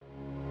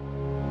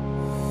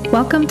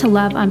Welcome to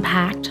Love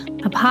Unpacked,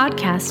 a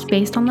podcast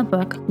based on the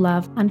book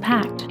Love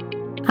Unpacked.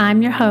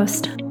 I'm your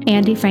host,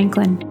 Andy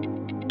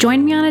Franklin.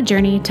 Join me on a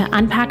journey to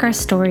unpack our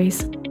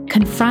stories,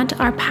 confront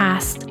our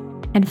past,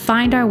 and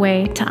find our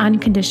way to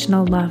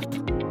unconditional love.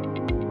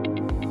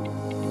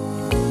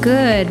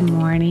 Good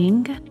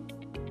morning.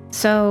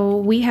 So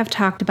we have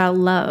talked about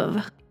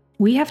love.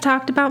 We have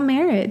talked about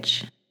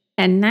marriage.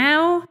 And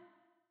now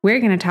we're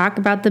going to talk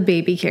about the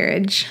baby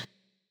carriage.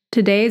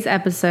 Today's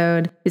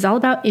episode is all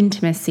about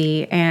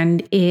intimacy,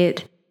 and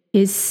it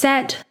is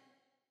set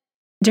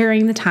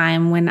during the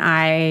time when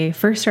I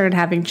first started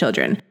having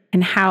children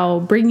and how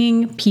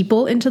bringing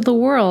people into the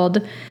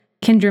world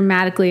can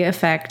dramatically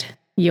affect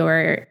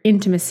your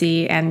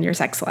intimacy and your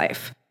sex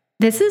life.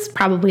 This is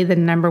probably the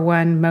number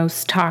one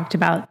most talked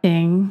about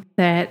thing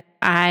that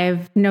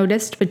I've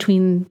noticed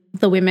between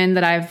the women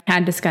that I've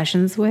had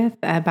discussions with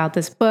about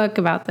this book,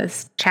 about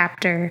this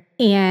chapter.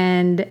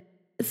 And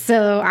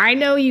so I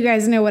know you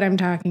guys know what I'm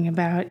talking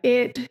about.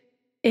 It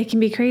can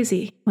be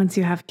crazy once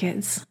you have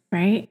kids,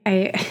 right?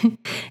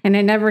 And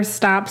it never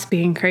stops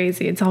being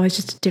crazy. It's always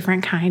just a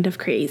different kind of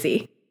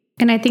crazy.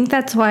 And I think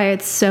that's why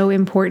it's so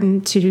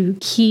important to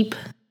keep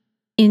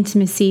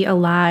intimacy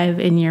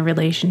alive in your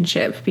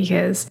relationship,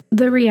 because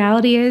the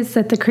reality is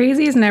that the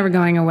crazy is never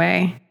going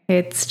away.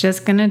 It's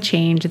just going to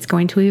change. It's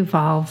going to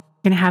evolve.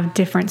 You're going to have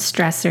different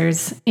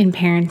stressors in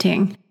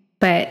parenting,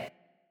 but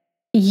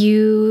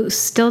you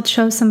still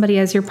chose somebody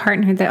as your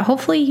partner that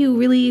hopefully you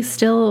really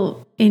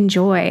still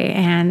enjoy.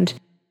 And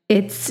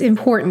it's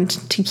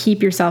important to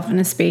keep yourself in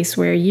a space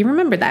where you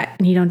remember that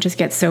and you don't just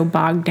get so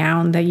bogged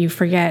down that you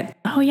forget,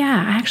 oh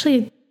yeah, I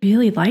actually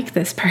really like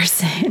this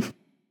person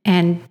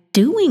and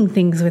doing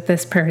things with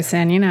this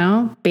person,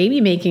 baby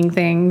making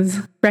things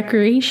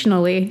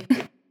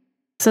recreationally.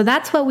 So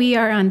that's what we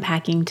are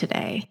unpacking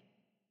today.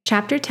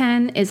 Chapter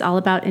 10 is all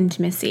about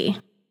intimacy.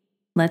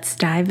 Let's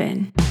dive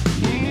in.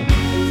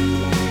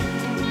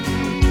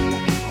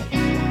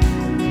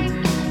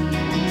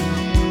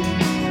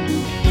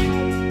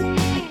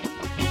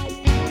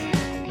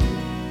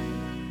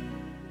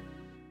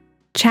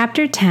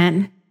 Chapter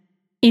 10,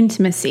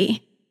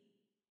 Intimacy,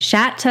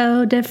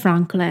 Chateau de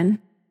Franklin.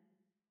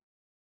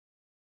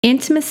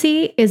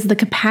 Intimacy is the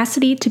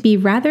capacity to be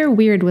rather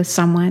weird with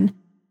someone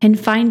and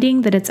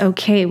finding that it's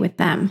okay with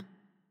them.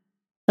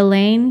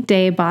 Elaine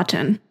de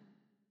Botton.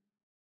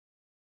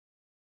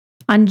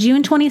 On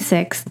June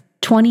 26,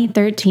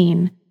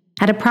 2013,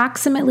 at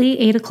approximately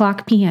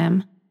 8:00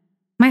 p.m.,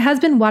 my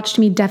husband watched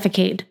me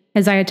defecate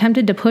as I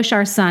attempted to push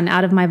our son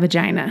out of my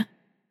vagina.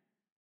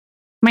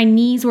 My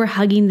knees were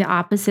hugging the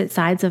opposite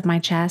sides of my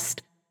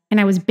chest, and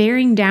I was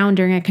bearing down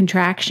during a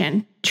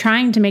contraction,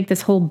 trying to make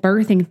this whole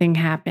birthing thing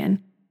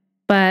happen.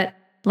 But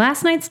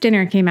last night's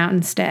dinner came out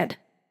instead.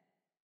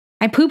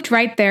 I pooped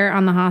right there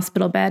on the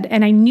hospital bed,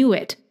 and I knew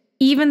it,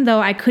 even though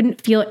I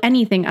couldn't feel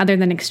anything other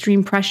than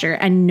extreme pressure,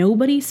 and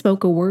nobody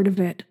spoke a word of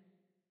it.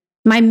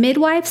 My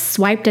midwife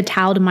swiped a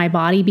towel to my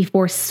body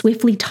before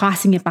swiftly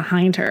tossing it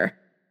behind her,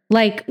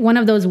 like one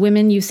of those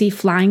women you see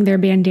flying their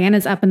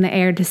bandanas up in the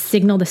air to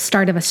signal the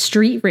start of a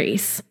street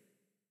race.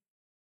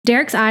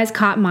 Derek's eyes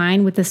caught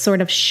mine with the sort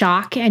of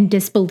shock and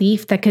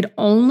disbelief that could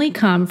only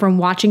come from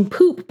watching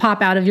poop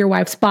pop out of your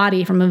wife's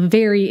body from a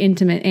very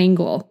intimate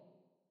angle.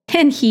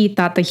 And he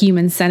thought the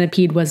human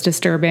centipede was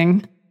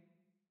disturbing.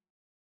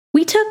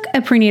 We took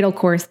a prenatal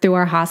course through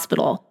our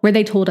hospital, where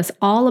they told us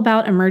all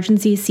about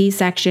emergency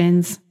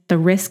C-sections, the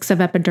risks of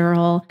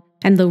epidural,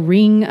 and the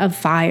ring of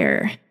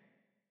fire.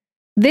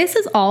 This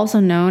is also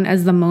known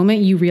as the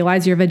moment you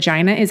realize your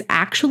vagina is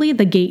actually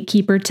the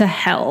gatekeeper to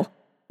hell,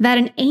 that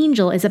an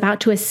angel is about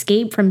to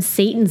escape from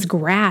Satan's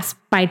grasp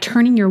by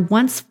turning your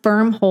once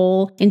firm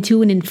hole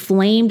into an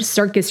inflamed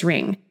circus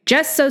ring,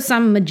 just so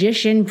some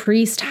magician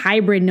priest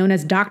hybrid known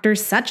as Dr.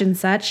 Such and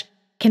Such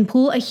can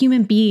pull a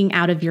human being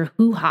out of your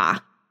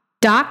hoo-ha.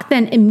 Doc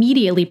then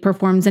immediately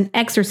performs an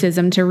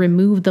exorcism to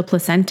remove the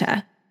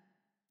placenta.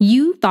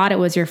 You thought it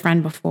was your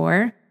friend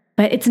before,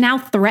 but it's now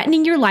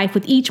threatening your life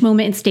with each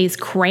moment it stays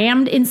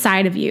crammed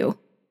inside of you.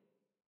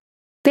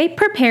 They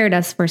prepared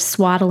us for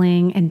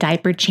swaddling and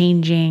diaper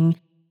changing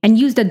and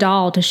used a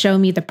doll to show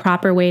me the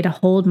proper way to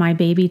hold my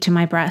baby to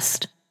my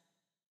breast.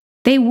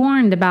 They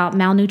warned about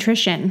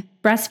malnutrition,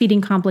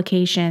 breastfeeding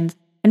complications,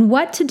 and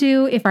what to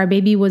do if our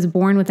baby was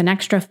born with an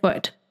extra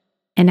foot.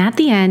 And at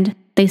the end,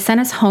 they sent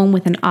us home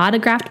with an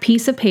autographed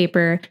piece of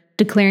paper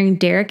declaring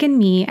Derek and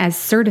me as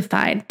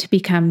certified to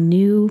become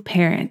new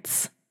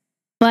parents.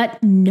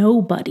 But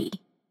nobody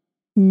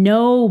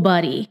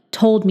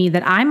told me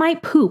that I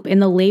might poop in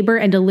the labor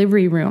and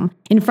delivery room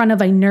in front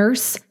of a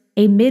nurse,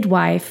 a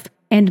midwife,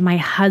 and my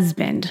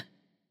husband.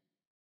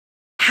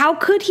 How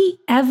could he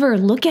ever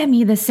look at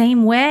me the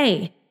same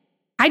way?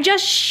 I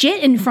just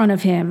shit in front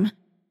of him.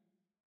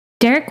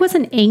 Derek was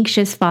an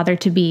anxious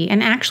father-to-be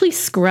and actually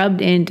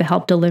scrubbed in to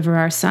help deliver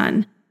our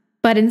son.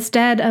 But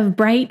instead of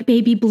bright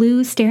baby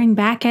blue staring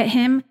back at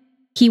him,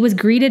 he was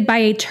greeted by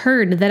a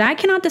turd that I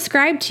cannot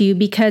describe to you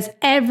because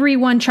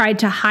everyone tried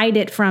to hide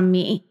it from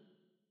me.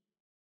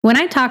 When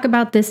I talk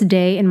about this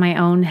day in my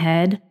own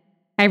head,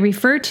 I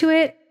refer to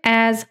it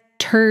as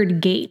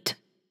Turd Gate.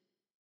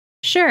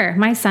 Sure,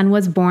 my son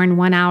was born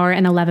 1 hour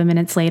and 11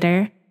 minutes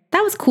later.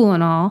 That was cool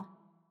and all.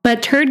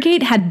 But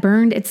Turdgate had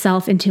burned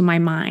itself into my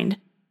mind,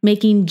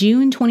 making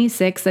June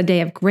 26th a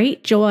day of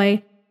great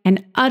joy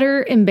and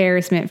utter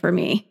embarrassment for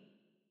me.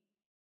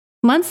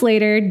 Months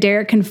later,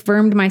 Derek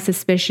confirmed my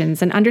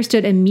suspicions and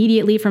understood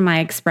immediately from my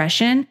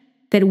expression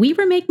that we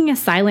were making a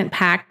silent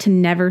pact to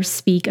never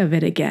speak of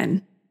it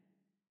again.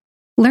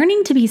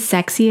 Learning to be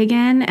sexy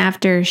again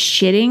after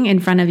shitting in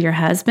front of your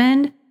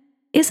husband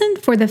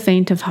isn't for the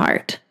faint of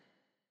heart.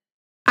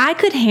 I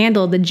could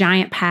handle the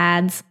giant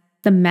pads,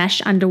 the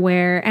mesh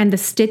underwear, and the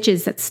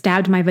stitches that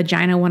stabbed my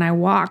vagina when I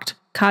walked,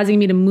 causing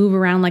me to move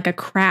around like a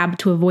crab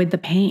to avoid the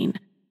pain.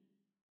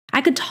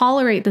 I could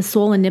tolerate the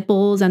swollen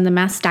nipples and the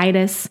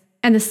mastitis,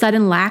 and the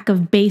sudden lack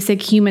of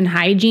basic human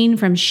hygiene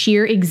from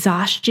sheer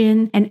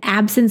exhaustion and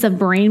absence of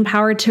brain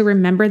power to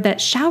remember that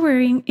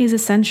showering is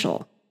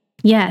essential.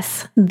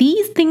 Yes,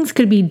 these things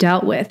could be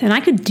dealt with, and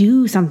I could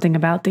do something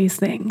about these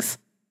things.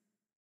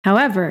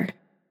 However,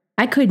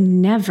 I could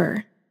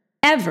never,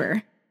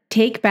 ever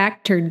take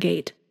back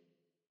Turdgate.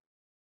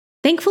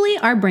 Thankfully,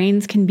 our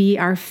brains can be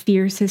our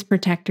fiercest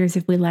protectors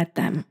if we let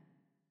them.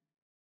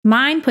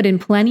 Mine put in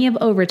plenty of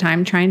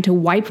overtime trying to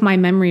wipe my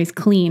memories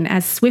clean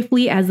as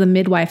swiftly as the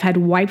midwife had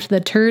wiped the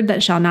turd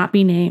that shall not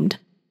be named.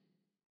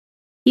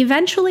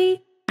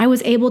 Eventually, I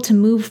was able to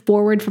move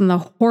forward from the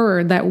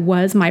horror that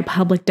was my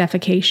public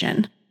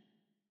defecation.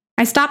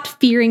 I stopped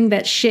fearing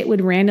that shit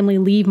would randomly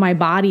leave my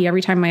body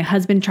every time my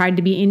husband tried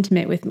to be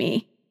intimate with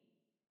me.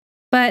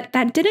 But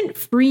that didn't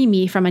free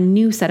me from a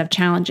new set of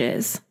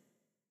challenges.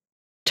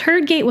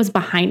 Turdgate was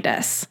behind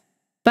us,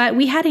 but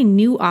we had a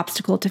new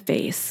obstacle to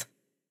face.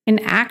 An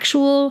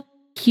actual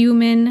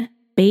human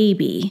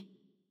baby.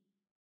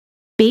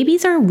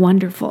 Babies are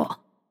wonderful.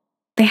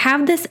 They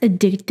have this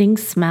addicting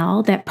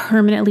smell that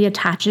permanently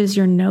attaches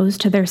your nose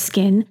to their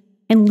skin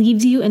and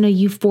leaves you in a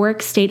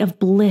euphoric state of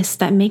bliss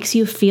that makes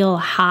you feel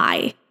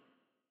high.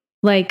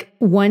 Like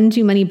one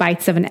too many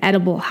bites of an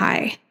edible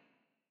high.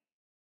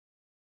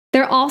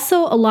 They're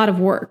also a lot of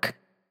work,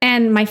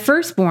 and my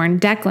firstborn,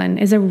 Declan,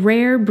 is a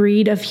rare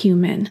breed of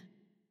human.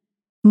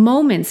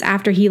 Moments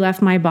after he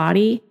left my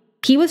body,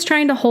 he was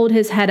trying to hold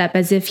his head up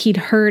as if he'd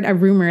heard a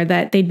rumor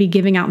that they'd be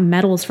giving out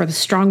medals for the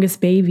strongest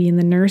baby in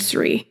the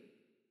nursery.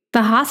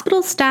 The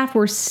hospital staff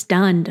were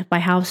stunned by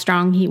how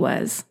strong he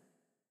was.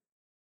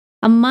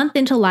 A month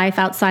into life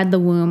outside the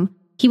womb,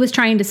 he was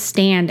trying to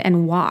stand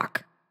and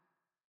walk.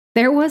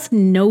 There was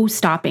no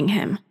stopping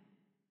him.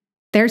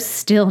 There's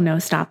still no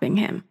stopping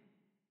him.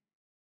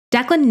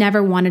 Declan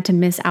never wanted to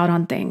miss out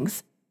on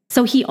things,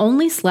 so he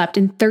only slept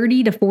in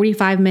 30 to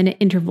 45-minute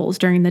intervals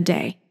during the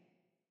day.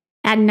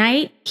 At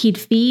night, he'd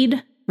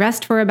feed,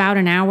 rest for about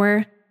an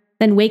hour,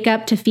 then wake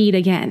up to feed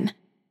again.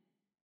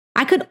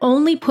 I could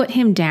only put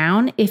him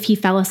down if he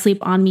fell asleep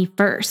on me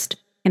first,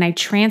 and I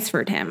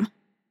transferred him.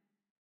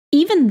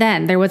 Even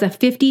then, there was a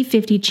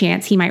 50-50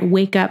 chance he might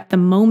wake up the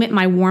moment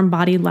my warm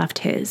body left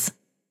his.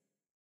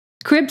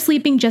 Crib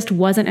sleeping just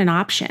wasn't an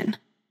option.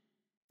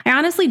 I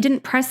honestly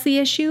didn't press the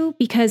issue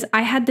because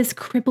I had this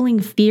crippling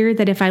fear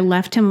that if I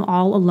left him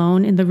all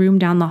alone in the room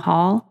down the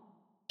hall,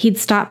 he'd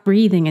stop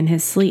breathing in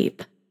his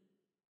sleep.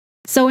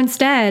 So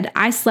instead,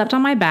 I slept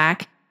on my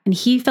back, and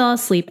he fell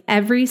asleep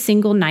every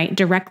single night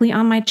directly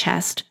on my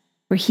chest,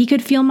 where he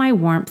could feel my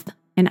warmth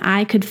and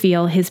I could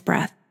feel his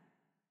breath.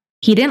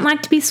 He didn't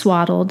like to be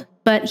swaddled,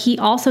 but he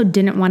also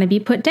didn't want to be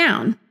put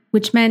down,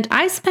 which meant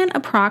I spent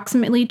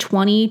approximately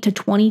 20 to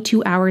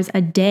 22 hours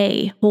a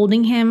day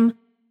holding him,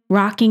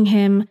 rocking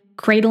him,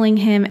 cradling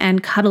him,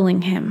 and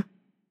cuddling him.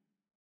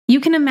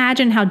 You can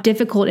imagine how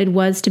difficult it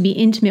was to be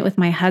intimate with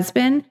my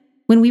husband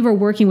when we were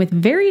working with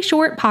very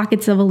short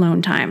pockets of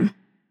alone time.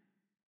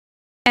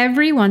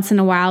 Every once in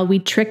a while,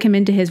 we'd trick him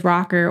into his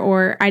rocker,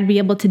 or I'd be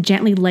able to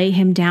gently lay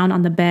him down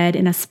on the bed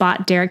in a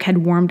spot Derek had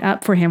warmed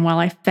up for him while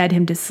I fed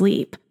him to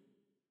sleep.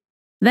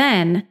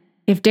 Then,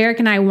 if Derek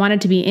and I wanted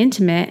to be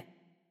intimate,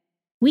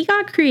 we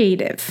got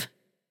creative.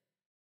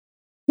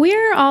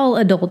 We're all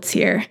adults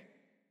here.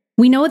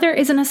 We know there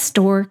isn't a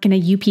stork in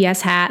a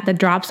UPS hat that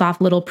drops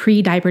off little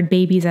pre-diapered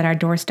babies at our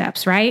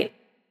doorsteps, right?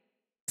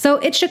 So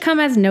it should come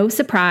as no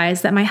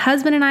surprise that my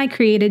husband and I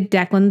created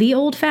Declan the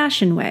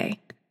old-fashioned way,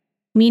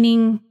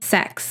 meaning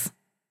sex.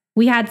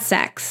 We had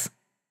sex.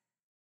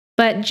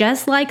 But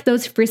just like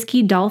those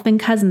frisky dolphin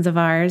cousins of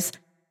ours,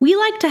 we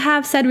like to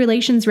have said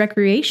relations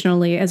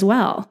recreationally as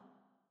well.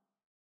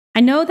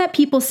 I know that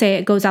people say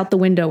it goes out the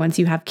window once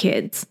you have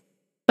kids,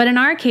 but in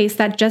our case,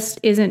 that just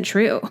isn't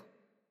true.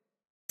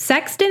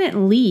 Sex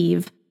didn't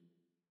leave,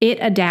 it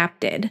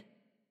adapted.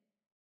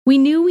 We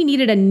knew we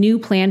needed a new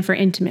plan for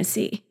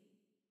intimacy.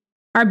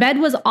 Our bed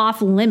was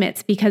off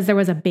limits because there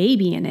was a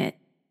baby in it,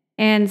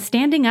 and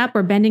standing up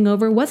or bending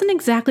over wasn't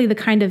exactly the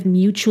kind of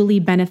mutually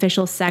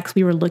beneficial sex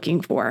we were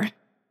looking for.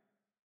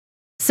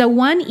 So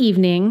one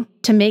evening,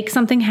 to make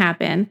something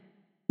happen,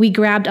 we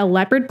grabbed a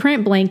leopard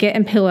print blanket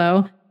and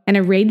pillow and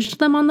arranged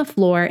them on the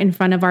floor in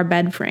front of our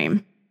bed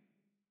frame.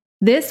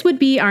 This would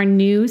be our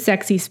new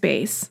sexy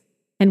space,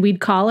 and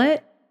we'd call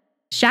it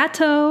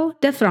Chateau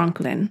de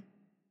Franklin.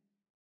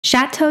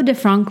 Chateau de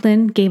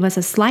Franklin gave us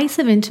a slice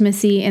of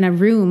intimacy in a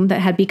room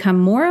that had become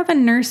more of a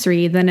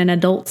nursery than an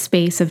adult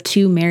space of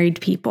two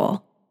married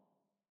people.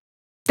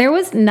 There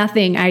was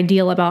nothing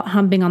ideal about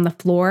humping on the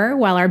floor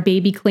while our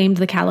baby claimed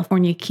the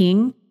California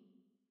king,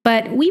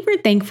 but we were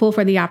thankful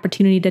for the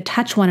opportunity to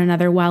touch one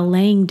another while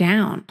laying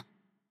down.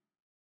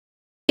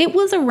 It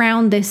was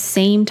around this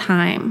same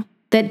time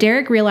that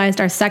Derek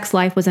realized our sex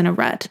life was in a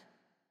rut.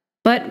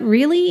 But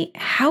really,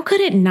 how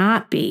could it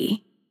not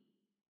be?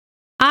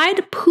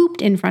 I'd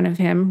pooped in front of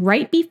him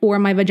right before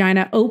my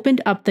vagina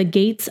opened up the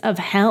gates of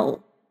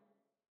hell.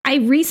 I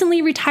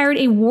recently retired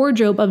a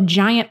wardrobe of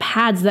giant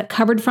pads that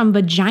covered from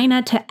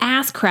vagina to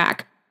ass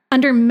crack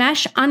under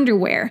mesh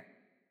underwear,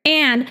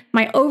 and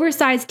my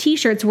oversized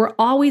t-shirts were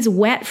always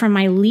wet from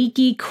my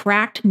leaky,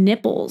 cracked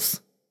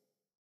nipples.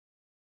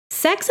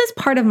 Sex is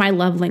part of my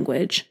love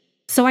language,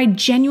 so I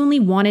genuinely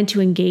wanted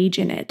to engage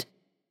in it.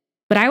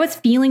 But I was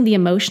feeling the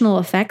emotional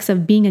effects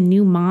of being a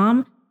new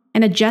mom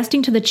and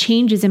adjusting to the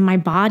changes in my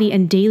body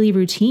and daily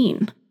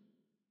routine.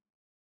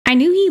 I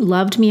knew he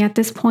loved me at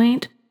this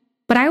point,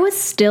 but I was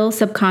still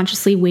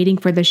subconsciously waiting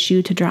for the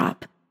shoe to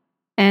drop.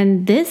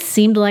 And this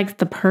seemed like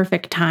the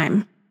perfect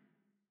time.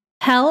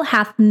 Hell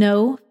hath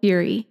no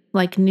fury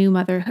like new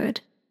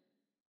motherhood.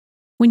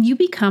 When you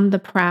become the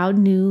proud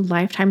new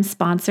lifetime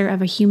sponsor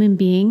of a human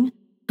being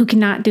who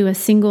cannot do a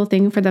single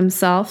thing for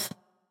themselves,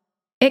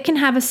 it can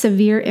have a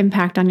severe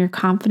impact on your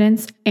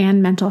confidence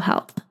and mental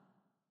health.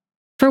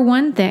 For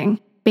one thing,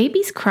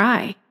 babies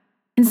cry,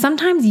 and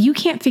sometimes you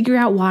can't figure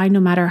out why no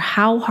matter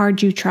how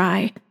hard you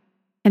try,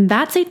 and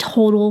that's a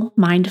total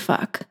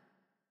mindfuck.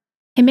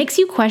 It makes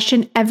you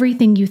question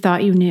everything you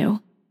thought you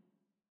knew.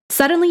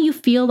 Suddenly you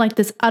feel like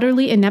this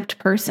utterly inept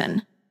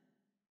person.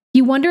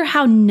 You wonder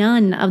how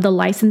none of the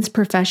licensed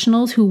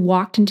professionals who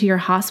walked into your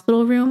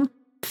hospital room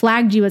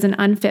flagged you as an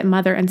unfit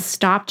mother and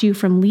stopped you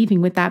from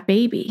leaving with that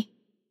baby.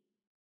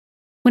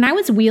 When I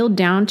was wheeled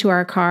down to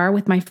our car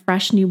with my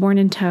fresh newborn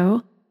in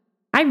tow,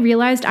 I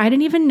realized I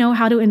didn't even know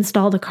how to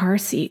install the car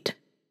seat.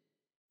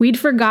 We'd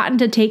forgotten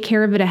to take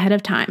care of it ahead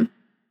of time,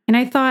 and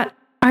I thought,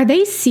 are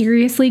they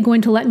seriously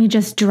going to let me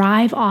just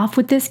drive off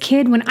with this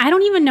kid when I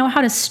don't even know how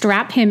to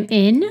strap him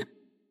in?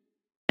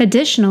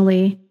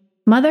 Additionally,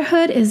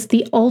 motherhood is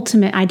the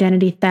ultimate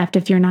identity theft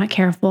if you're not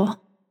careful.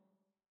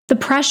 The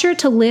pressure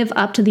to live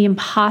up to the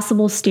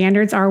impossible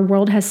standards our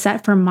world has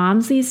set for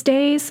moms these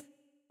days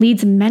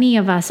leads many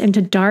of us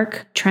into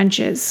dark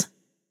trenches.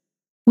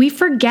 We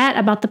forget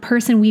about the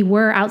person we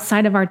were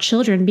outside of our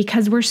children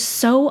because we're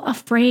so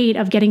afraid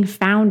of getting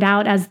found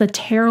out as the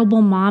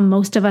terrible mom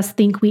most of us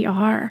think we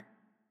are.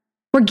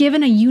 We're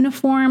given a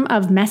uniform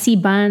of messy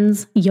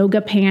buns, yoga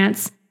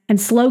pants, and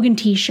slogan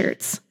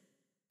t-shirts.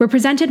 We're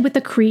presented with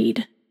a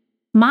creed.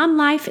 Mom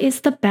life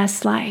is the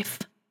best life.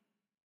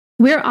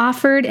 We're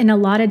offered an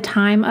allotted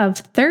time of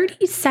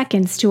 30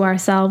 seconds to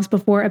ourselves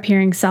before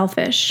appearing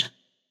selfish.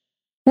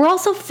 We're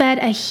also fed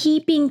a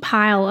heaping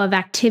pile of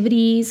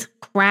activities,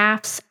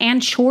 crafts,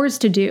 and chores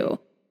to do,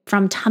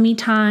 from tummy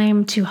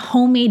time to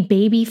homemade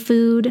baby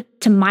food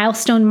to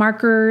milestone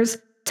markers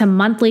to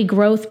monthly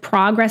growth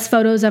progress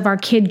photos of our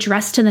kid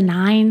dressed to the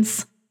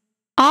nines.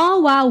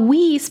 All while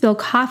we spill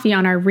coffee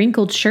on our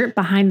wrinkled shirt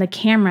behind the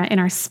camera in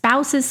our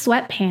spouse's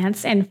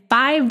sweatpants and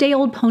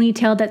 5-day-old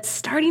ponytail that's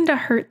starting to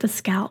hurt the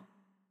scalp.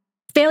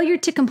 Failure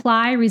to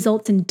comply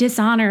results in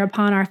dishonor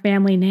upon our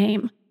family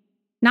name.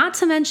 Not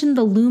to mention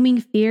the looming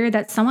fear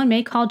that someone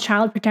may call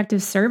Child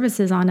Protective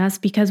Services on us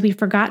because we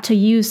forgot to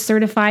use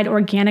certified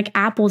organic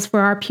apples for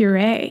our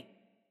puree.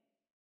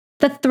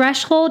 The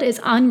threshold is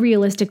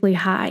unrealistically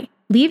high,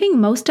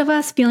 leaving most of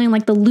us feeling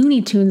like the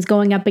Looney Tunes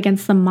going up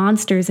against the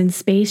monsters in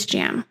Space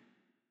Jam.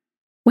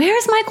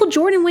 Where's Michael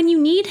Jordan when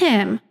you need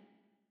him?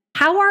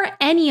 How are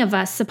any of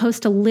us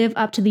supposed to live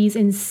up to these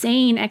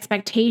insane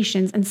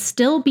expectations and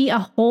still be a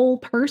whole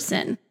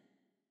person?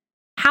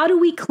 How do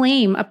we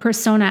claim a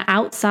persona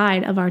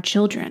outside of our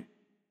children?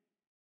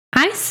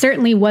 I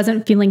certainly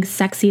wasn't feeling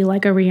sexy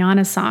like a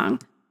Rihanna song,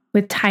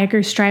 with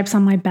tiger stripes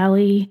on my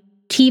belly,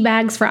 tea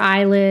bags for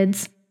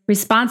eyelids,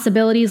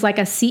 responsibilities like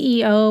a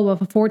CEO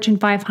of a Fortune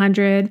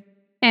 500,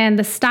 and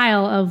the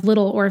style of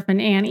Little Orphan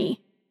Annie,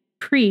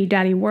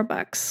 pre-Daddy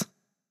Warbucks.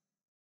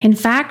 In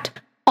fact,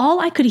 all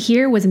I could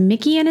hear was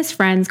Mickey and his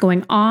friends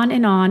going on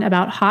and on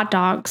about hot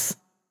dogs,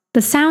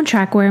 the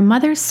soundtrack where a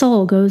mother's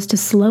soul goes to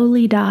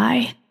slowly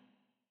die.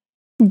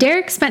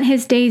 Derek spent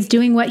his days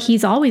doing what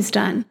he's always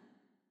done,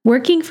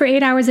 working for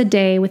 8 hours a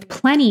day with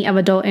plenty of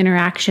adult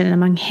interaction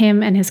among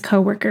him and his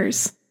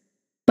coworkers.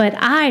 But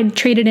I'd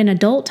traded in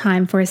adult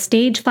time for a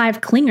stage 5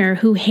 clinger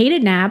who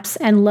hated naps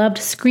and loved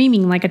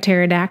screaming like a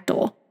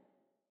pterodactyl.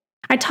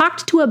 I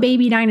talked to a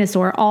baby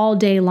dinosaur all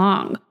day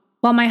long,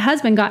 while my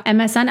husband got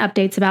MSN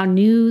updates about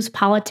news,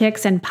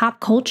 politics, and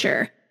pop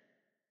culture.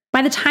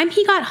 By the time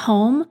he got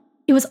home,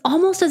 it was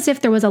almost as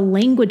if there was a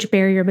language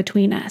barrier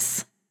between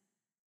us.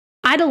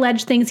 I'd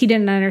allege things he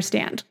didn't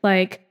understand,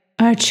 like,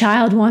 our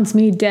child wants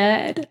me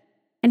dead.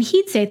 And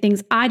he'd say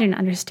things I didn't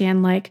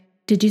understand, like,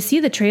 did you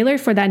see the trailer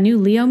for that new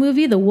Leo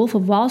movie, The Wolf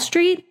of Wall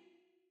Street?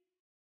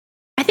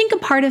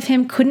 part of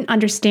him couldn't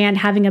understand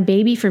having a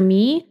baby for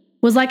me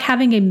was like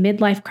having a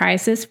midlife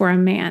crisis for a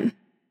man.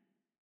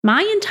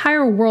 My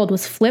entire world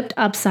was flipped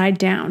upside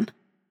down.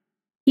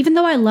 Even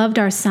though I loved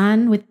our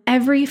son with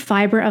every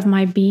fiber of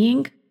my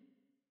being,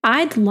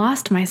 I'd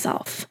lost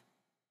myself.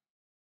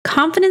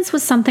 Confidence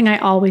was something I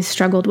always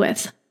struggled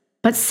with,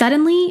 but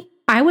suddenly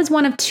I was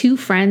one of 2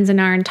 friends in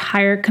our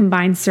entire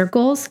combined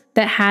circles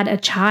that had a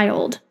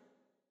child.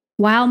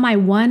 While my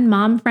one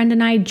mom friend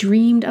and I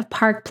dreamed of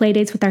park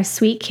playdates with our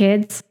sweet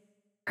kids,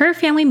 her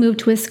family moved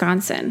to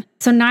Wisconsin,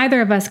 so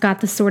neither of us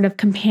got the sort of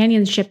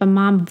companionship a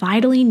mom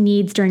vitally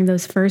needs during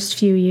those first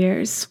few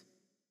years.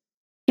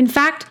 In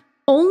fact,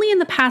 only in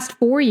the past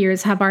 4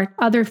 years have our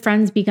other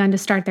friends begun to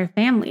start their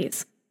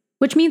families,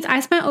 which means I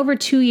spent over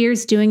 2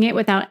 years doing it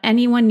without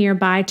anyone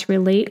nearby to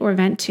relate or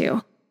vent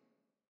to.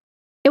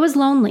 It was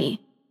lonely,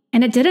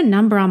 and it did a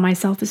number on my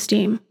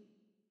self-esteem.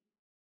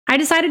 I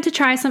decided to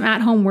try some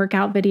at-home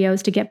workout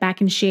videos to get back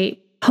in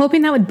shape,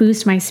 hoping that would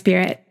boost my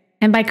spirit,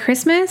 and by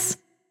Christmas,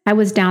 I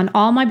was down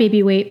all my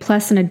baby weight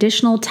plus an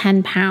additional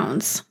 10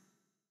 pounds.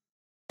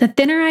 The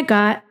thinner I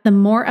got, the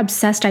more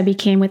obsessed I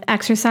became with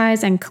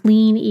exercise and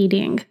clean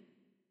eating.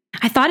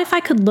 I thought if I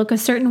could look a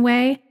certain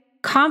way,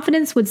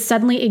 confidence would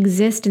suddenly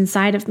exist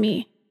inside of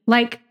me,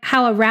 like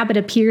how a rabbit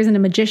appears in a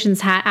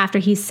magician's hat after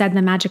he's said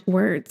the magic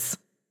words.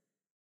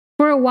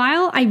 For a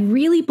while, I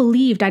really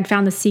believed I'd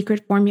found the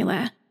secret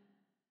formula.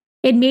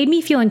 It made me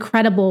feel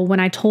incredible when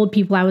I told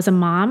people I was a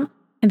mom,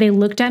 and they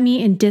looked at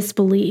me in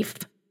disbelief.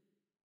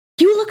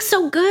 "You look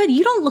so good,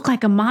 you don't look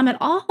like a mom at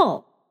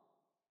all."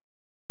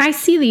 I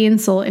see the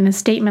insult in a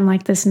statement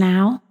like this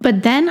now,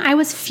 but then I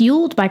was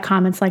fueled by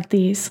comments like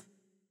these.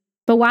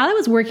 But while I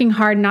was working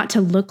hard not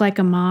to look like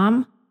a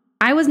mom,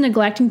 I was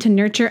neglecting to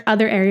nurture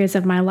other areas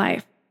of my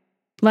life,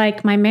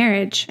 like my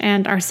marriage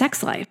and our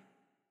sex life.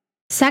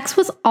 Sex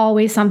was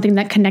always something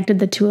that connected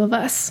the 2 of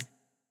us,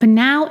 but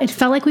now it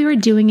felt like we were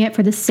doing it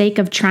for the sake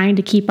of trying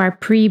to keep our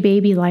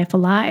pre-baby life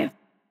alive.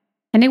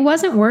 And it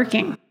wasn't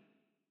working.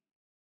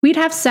 We'd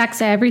have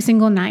sex every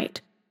single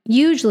night,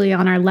 usually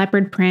on our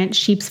leopard print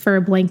sheep's fur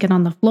blanket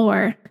on the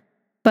floor,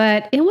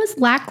 but it was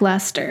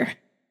lackluster.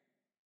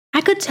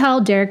 I could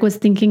tell Derek was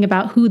thinking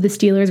about who the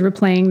Steelers were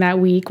playing that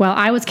week while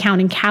I was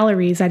counting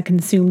calories I'd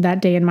consumed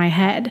that day in my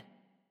head.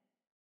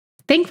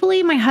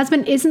 Thankfully, my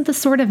husband isn't the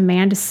sort of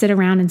man to sit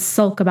around and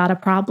sulk about a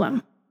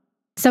problem.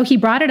 So he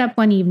brought it up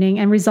one evening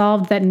and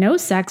resolved that no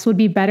sex would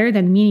be better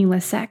than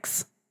meaningless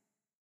sex.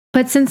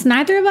 But since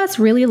neither of us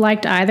really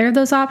liked either of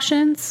those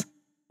options,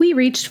 we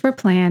reached for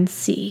Plan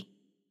C.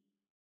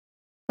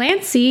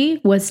 Plan C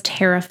was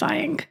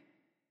terrifying.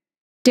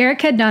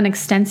 Derek had done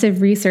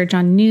extensive research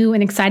on new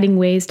and exciting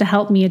ways to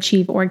help me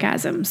achieve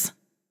orgasms.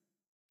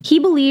 He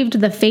believed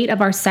the fate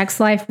of our sex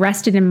life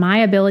rested in my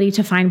ability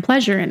to find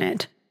pleasure in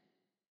it.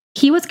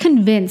 He was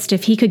convinced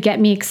if he could get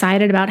me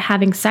excited about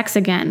having sex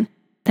again,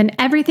 then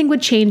everything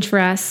would change for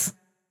us.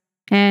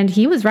 And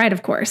he was right,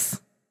 of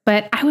course,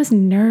 but I was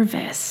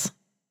nervous.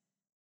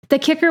 The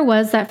kicker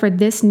was that for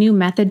this new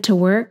method to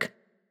work,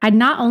 I'd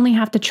not only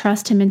have to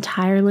trust him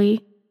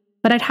entirely,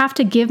 but I'd have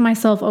to give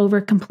myself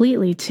over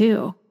completely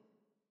too.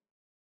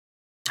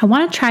 I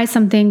want to try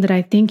something that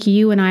I think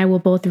you and I will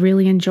both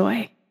really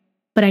enjoy,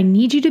 but I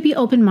need you to be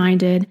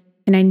open-minded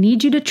and I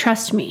need you to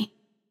trust me.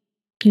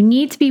 You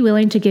need to be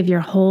willing to give your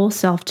whole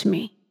self to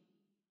me.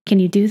 Can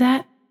you do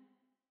that?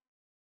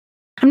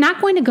 I'm not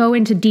going to go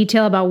into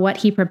detail about what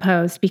he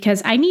proposed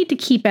because I need to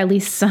keep at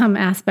least some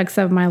aspects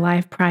of my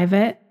life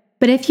private,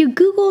 but if you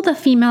Google the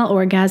female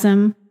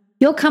orgasm,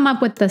 you'll come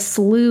up with a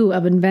slew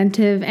of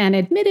inventive and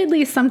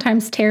admittedly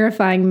sometimes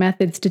terrifying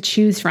methods to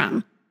choose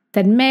from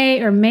that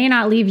may or may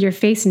not leave your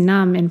face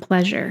numb in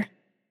pleasure.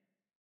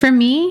 For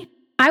me,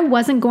 I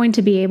wasn't going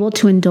to be able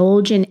to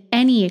indulge in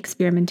any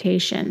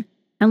experimentation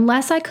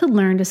unless I could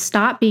learn to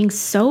stop being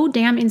so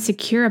damn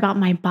insecure about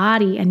my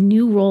body and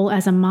new role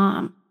as a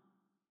mom.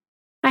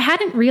 I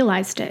hadn't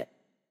realized it,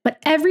 but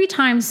every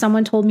time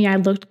someone told me I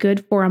looked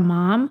good for a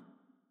mom,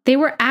 they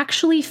were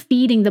actually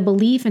feeding the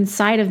belief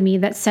inside of me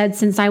that said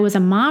since I was a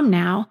mom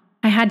now,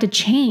 I had to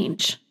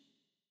change.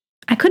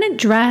 I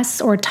couldn't dress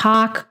or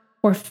talk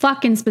or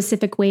fuck in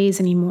specific ways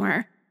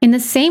anymore. In the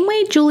same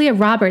way Julia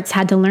Roberts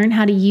had to learn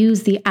how to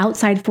use the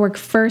outside fork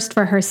first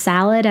for her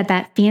salad at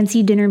that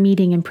fancy dinner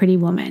meeting in Pretty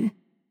Woman.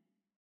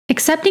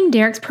 Accepting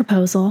Derek's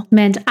proposal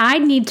meant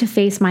I'd need to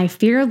face my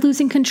fear of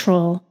losing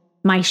control,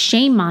 my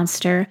shame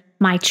monster,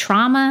 my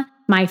trauma,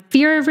 my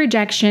fear of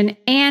rejection,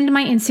 and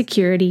my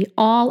insecurity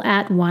all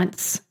at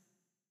once.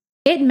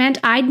 It meant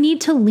I'd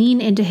need to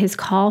lean into his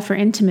call for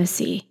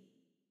intimacy.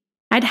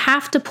 I'd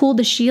have to pull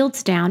the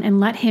shields down and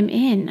let him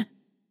in,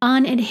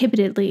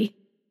 uninhibitedly.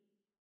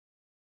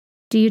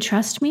 Do you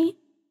trust me?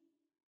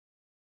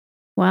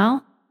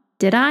 Well,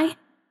 did I?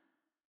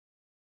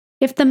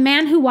 If the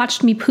man who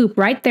watched me poop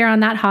right there on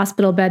that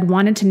hospital bed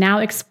wanted to now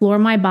explore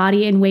my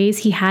body in ways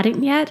he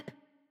hadn't yet,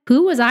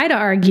 who was I to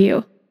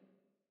argue?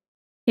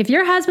 If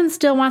your husband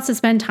still wants to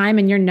spend time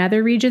in your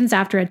nether regions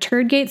after a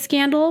Turdgate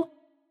scandal,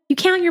 you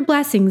count your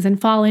blessings and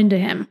fall into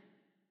him.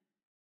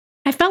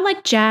 I felt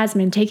like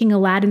Jasmine taking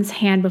Aladdin's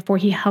hand before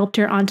he helped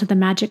her onto the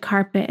magic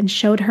carpet and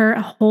showed her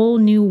a whole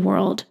new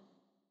world.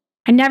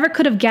 I never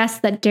could have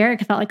guessed that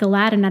Derek felt like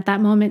Aladdin at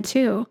that moment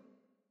too,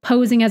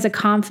 posing as a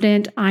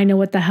confident, I know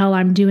what the hell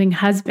I'm doing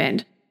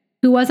husband,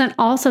 who wasn't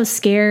also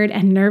scared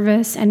and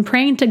nervous and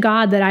praying to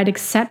God that I'd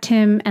accept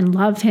him and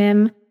love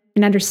him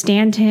and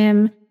understand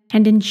him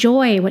and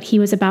enjoy what he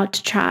was about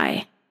to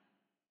try.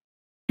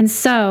 And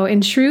so,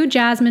 in true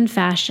Jasmine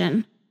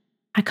fashion,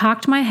 I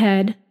cocked my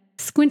head,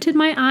 squinted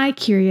my eye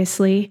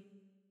curiously,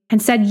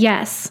 and said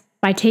yes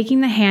by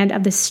taking the hand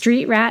of the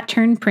street rat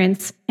turned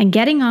prince and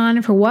getting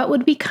on for what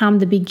would become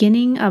the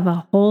beginning of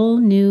a whole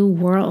new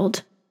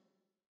world.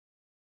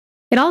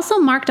 It also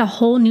marked a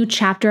whole new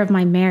chapter of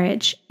my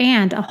marriage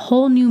and a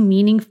whole new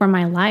meaning for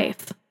my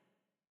life.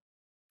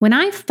 When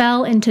I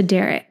fell into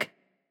Derek,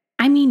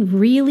 I mean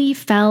really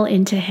fell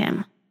into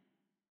him,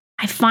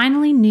 I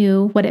finally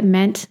knew what it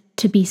meant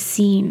to be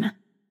seen.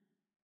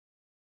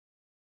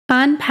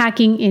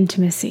 Unpacking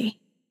intimacy.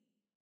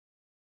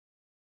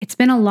 It's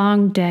been a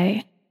long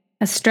day,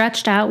 a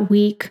stretched out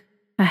week,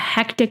 a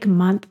hectic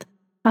month,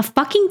 a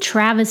fucking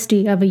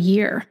travesty of a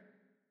year.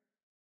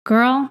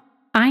 Girl,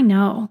 I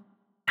know.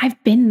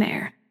 I've been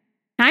there.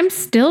 I'm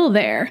still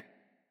there.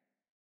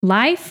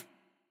 Life,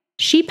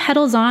 she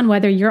pedals on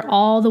whether you're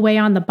all the way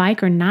on the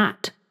bike or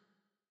not.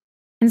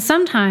 And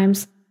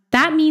sometimes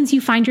that means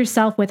you find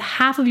yourself with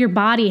half of your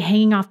body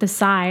hanging off the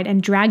side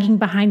and dragging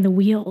behind the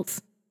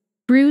wheels,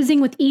 bruising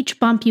with each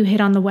bump you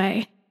hit on the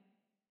way.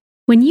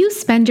 When you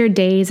spend your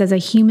days as a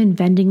human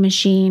vending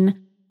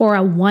machine, or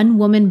a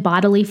one-woman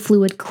bodily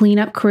fluid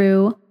cleanup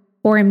crew,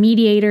 or a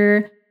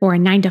mediator, or a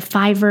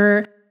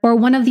 9-to-5er, or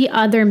one of the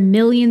other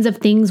millions of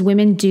things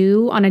women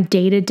do on a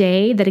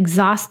day-to-day that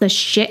exhausts the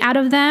shit out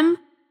of them,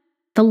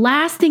 the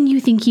last thing you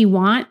think you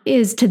want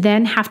is to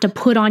then have to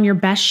put on your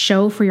best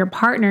show for your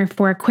partner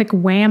for a quick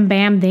wham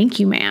bam thank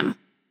you ma'am.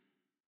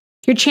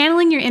 You're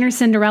channeling your inner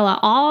Cinderella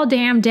all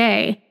damn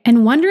day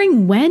and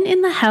wondering when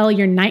in the hell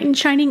your knight in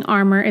shining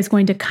armor is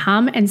going to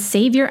come and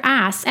save your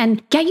ass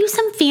and get you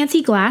some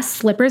fancy glass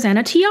slippers and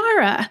a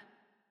tiara.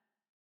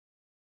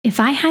 If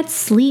I had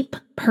sleep,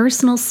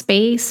 personal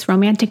space,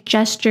 romantic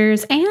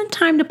gestures, and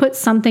time to put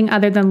something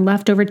other than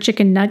leftover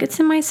chicken nuggets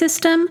in my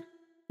system,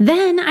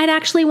 then I'd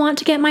actually want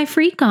to get my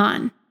freak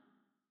on.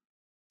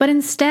 But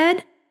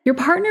instead, your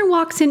partner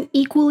walks in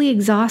equally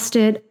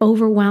exhausted,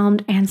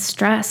 overwhelmed, and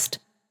stressed,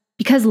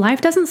 because life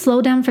doesn't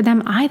slow down for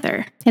them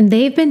either, and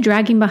they've been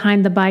dragging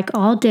behind the bike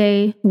all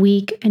day,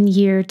 week, and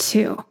year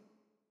too.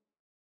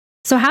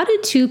 So how do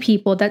two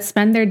people that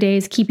spend their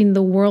days keeping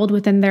the world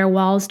within their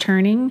walls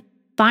turning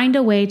find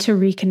a way to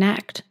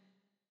reconnect?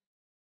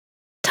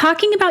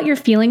 Talking about your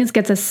feelings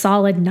gets a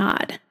solid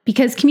nod,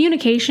 because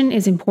communication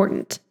is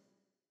important.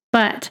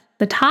 But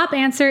the top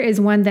answer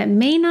is one that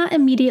may not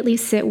immediately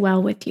sit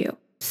well with you,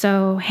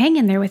 so hang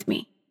in there with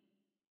me.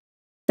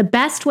 The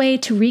best way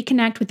to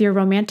reconnect with your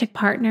romantic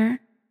partner,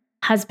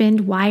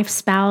 husband, wife,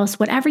 spouse,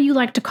 whatever you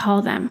like to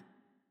call them,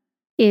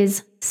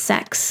 is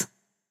sex.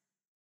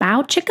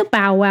 Bow chicka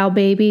bow wow,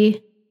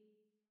 baby.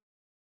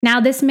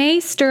 Now, this may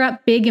stir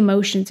up big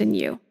emotions in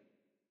you.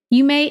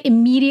 You may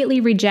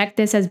immediately reject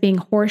this as being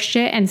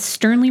horseshit and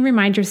sternly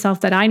remind yourself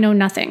that I know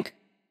nothing.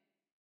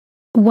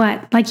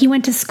 What, like you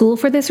went to school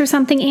for this or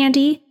something,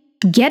 Andy?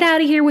 Get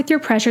out of here with your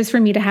pressures for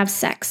me to have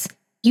sex.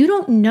 You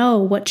don't know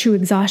what true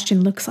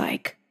exhaustion looks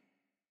like.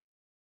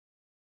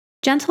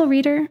 Gentle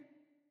reader,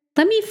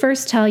 let me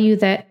first tell you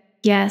that,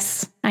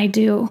 yes, I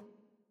do.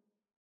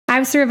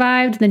 I've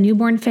survived the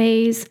newborn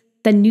phase,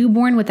 the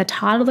newborn with a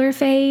toddler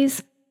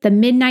phase, the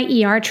midnight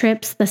ER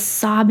trips, the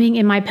sobbing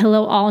in my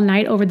pillow all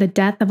night over the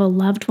death of a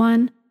loved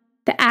one,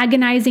 the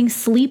agonizing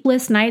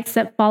sleepless nights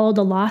that followed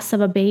the loss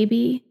of a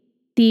baby,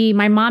 the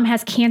my mom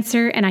has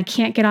cancer and I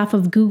can't get off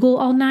of Google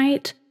all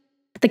night,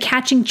 the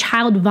catching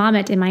child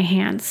vomit in my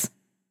hands,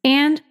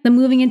 and the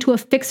moving into a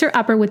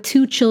fixer-upper with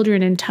 2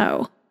 children in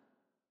tow.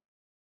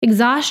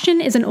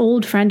 Exhaustion is an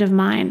old friend of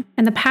mine,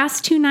 and the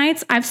past 2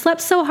 nights I've slept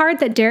so hard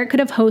that Derek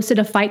could have hosted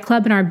a fight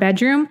club in our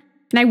bedroom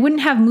and I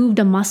wouldn't have moved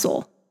a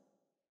muscle.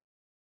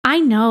 I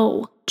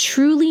know,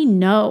 truly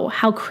know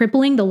how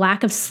crippling the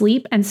lack of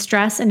sleep and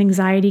stress and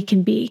anxiety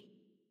can be.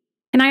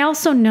 And I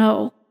also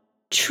know,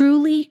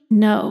 truly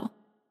know,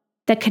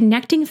 that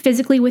connecting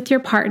physically with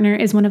your partner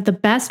is one of the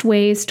best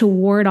ways to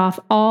ward off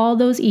all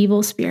those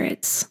evil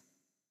spirits.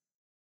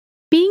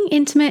 Being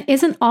intimate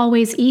isn't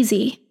always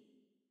easy.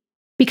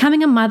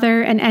 Becoming a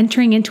mother and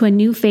entering into a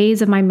new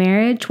phase of my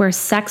marriage where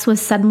sex was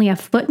suddenly a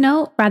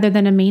footnote rather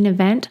than a main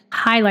event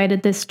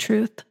highlighted this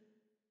truth.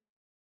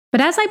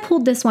 But as I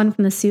pulled this one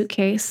from the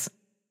suitcase,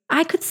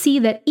 I could see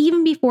that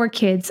even before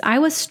kids, I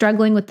was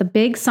struggling with the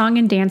big song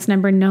and dance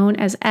number known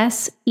as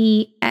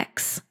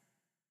SEX.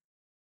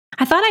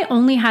 I thought I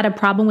only had a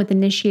problem with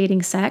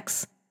initiating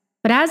sex,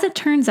 but as it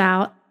turns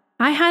out,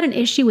 I had an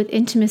issue with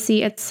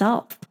intimacy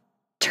itself.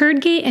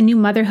 Turdgate and new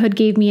motherhood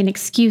gave me an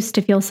excuse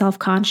to feel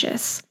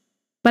self-conscious,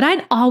 but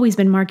I'd always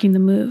been marking the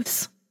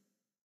moves.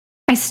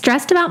 I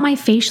stressed about my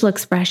facial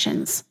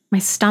expressions, my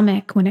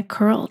stomach when it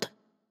curled.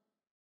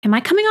 Am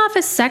I coming off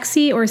as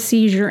sexy or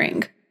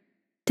seizuring?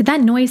 Did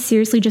that noise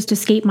seriously just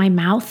escape my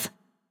mouth?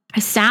 I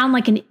sound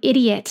like an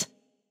idiot.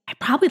 I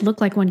probably look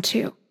like one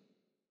too.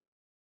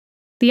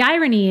 The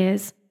irony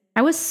is,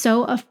 I was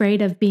so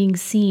afraid of being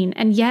seen,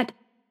 and yet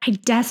I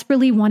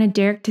desperately wanted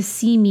Derek to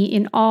see me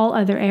in all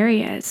other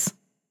areas.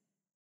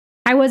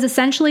 I was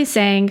essentially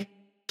saying,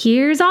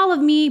 here's all of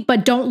me,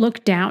 but don't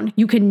look down.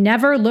 You can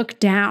never look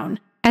down.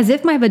 As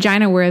if my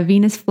vagina were a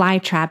Venus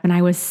flytrap and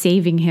I was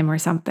saving him or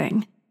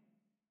something.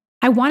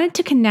 I wanted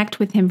to connect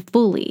with him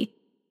fully,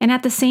 and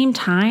at the same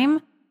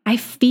time, I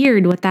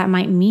feared what that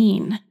might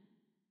mean.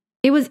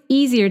 It was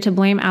easier to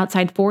blame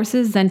outside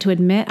forces than to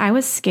admit I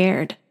was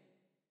scared.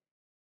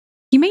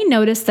 You may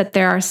notice that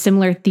there are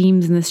similar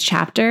themes in this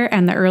chapter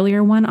and the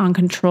earlier one on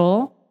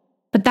control,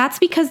 but that's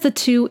because the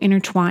two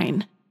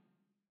intertwine.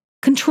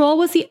 Control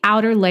was the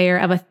outer layer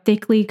of a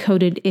thickly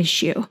coated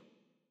issue.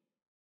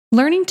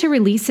 Learning to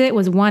release it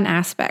was one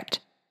aspect,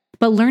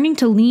 but learning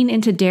to lean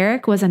into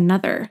Derek was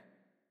another.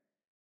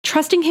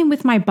 Trusting him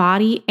with my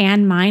body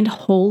and mind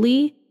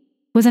wholly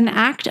was an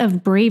act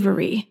of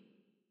bravery.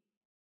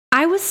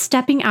 I was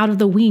stepping out of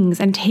the wings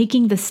and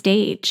taking the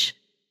stage.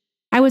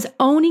 I was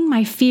owning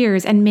my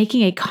fears and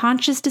making a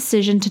conscious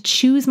decision to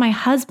choose my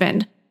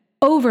husband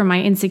over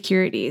my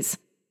insecurities,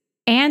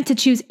 and to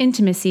choose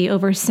intimacy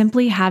over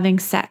simply having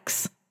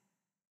sex.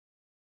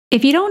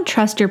 If you don't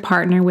trust your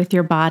partner with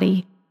your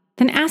body,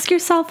 then ask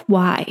yourself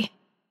why.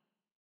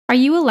 Are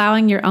you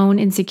allowing your own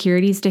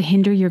insecurities to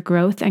hinder your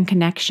growth and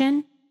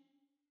connection?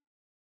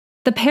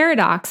 The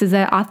paradox is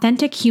that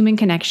authentic human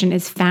connection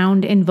is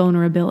found in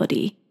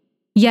vulnerability.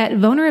 Yet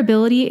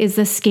vulnerability is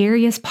the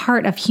scariest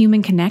part of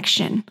human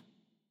connection.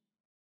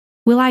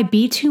 Will I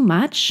be too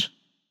much?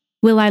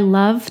 Will I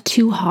love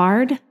too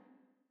hard?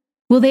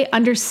 Will they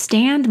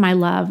understand my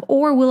love,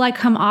 or will I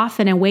come off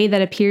in a way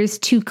that appears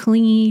too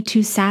clingy,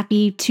 too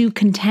sappy, too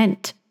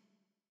content?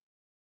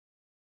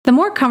 The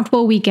more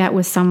comfortable we get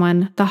with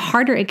someone, the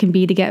harder it can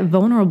be to get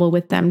vulnerable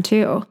with them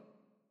too.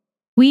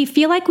 We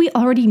feel like we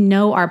already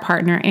know our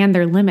partner and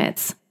their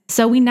limits,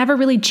 so we never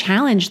really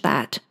challenge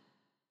that.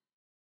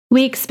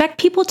 We expect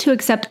people to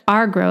accept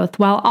our growth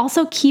while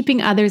also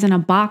keeping others in a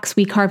box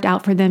we carved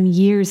out for them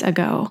years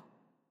ago.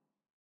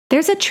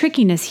 There's a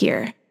trickiness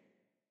here.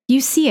 You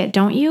see it,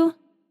 don't you?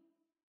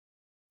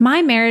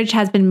 My marriage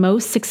has been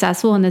most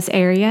successful in this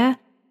area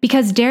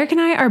because Derek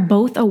and I are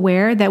both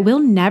aware that we'll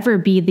never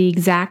be the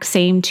exact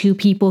same two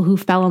people who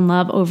fell in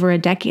love over a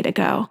decade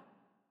ago.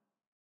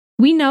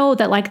 We know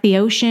that, like the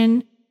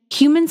ocean,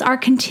 humans are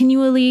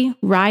continually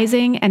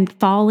rising and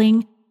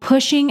falling,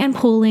 pushing and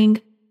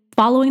pulling,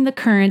 following the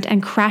current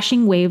and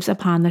crashing waves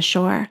upon the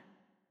shore.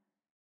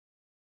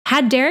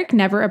 Had Derek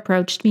never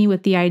approached me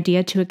with the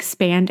idea to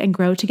expand and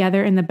grow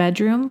together in the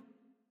bedroom,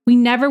 we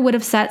never would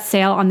have set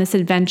sail on this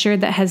adventure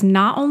that has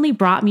not only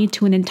brought me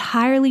to an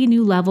entirely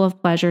new level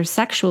of pleasure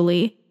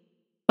sexually,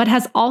 but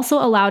has also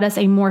allowed us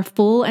a more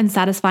full and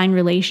satisfying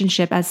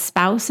relationship as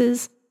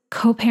spouses,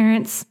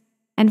 co-parents,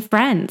 and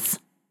friends.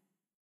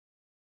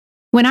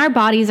 When our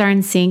bodies are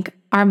in sync,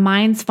 our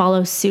minds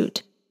follow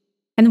suit,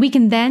 and we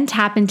can then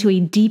tap into a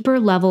deeper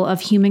level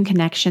of human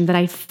connection that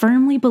I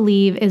firmly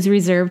believe is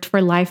reserved for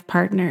life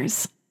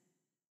partners.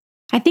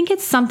 I think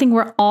it's something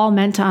we're all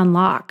meant to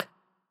unlock,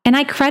 and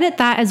I credit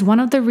that as one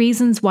of the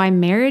reasons why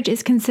marriage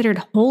is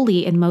considered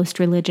holy in most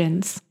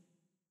religions.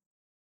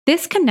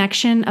 This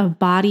connection of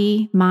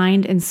body,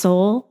 mind, and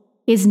soul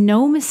is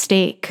no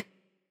mistake.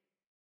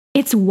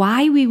 It's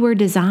why we were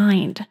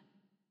designed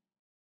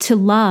to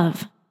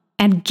love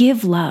and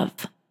give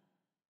love,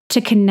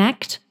 to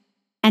connect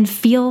and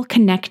feel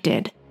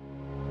connected.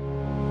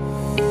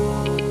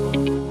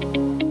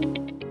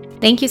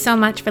 Thank you so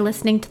much for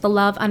listening to the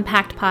Love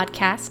Unpacked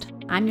podcast.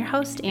 I'm your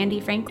host, Andy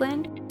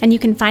Franklin, and you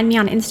can find me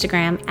on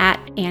Instagram at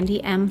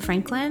Andy M.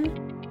 Franklin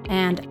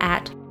and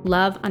at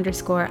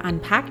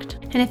love_unpacked.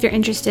 And if you're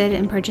interested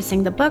in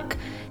purchasing the book,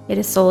 it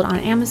is sold on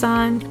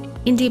Amazon,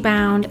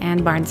 IndieBound,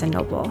 and Barnes &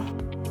 Noble.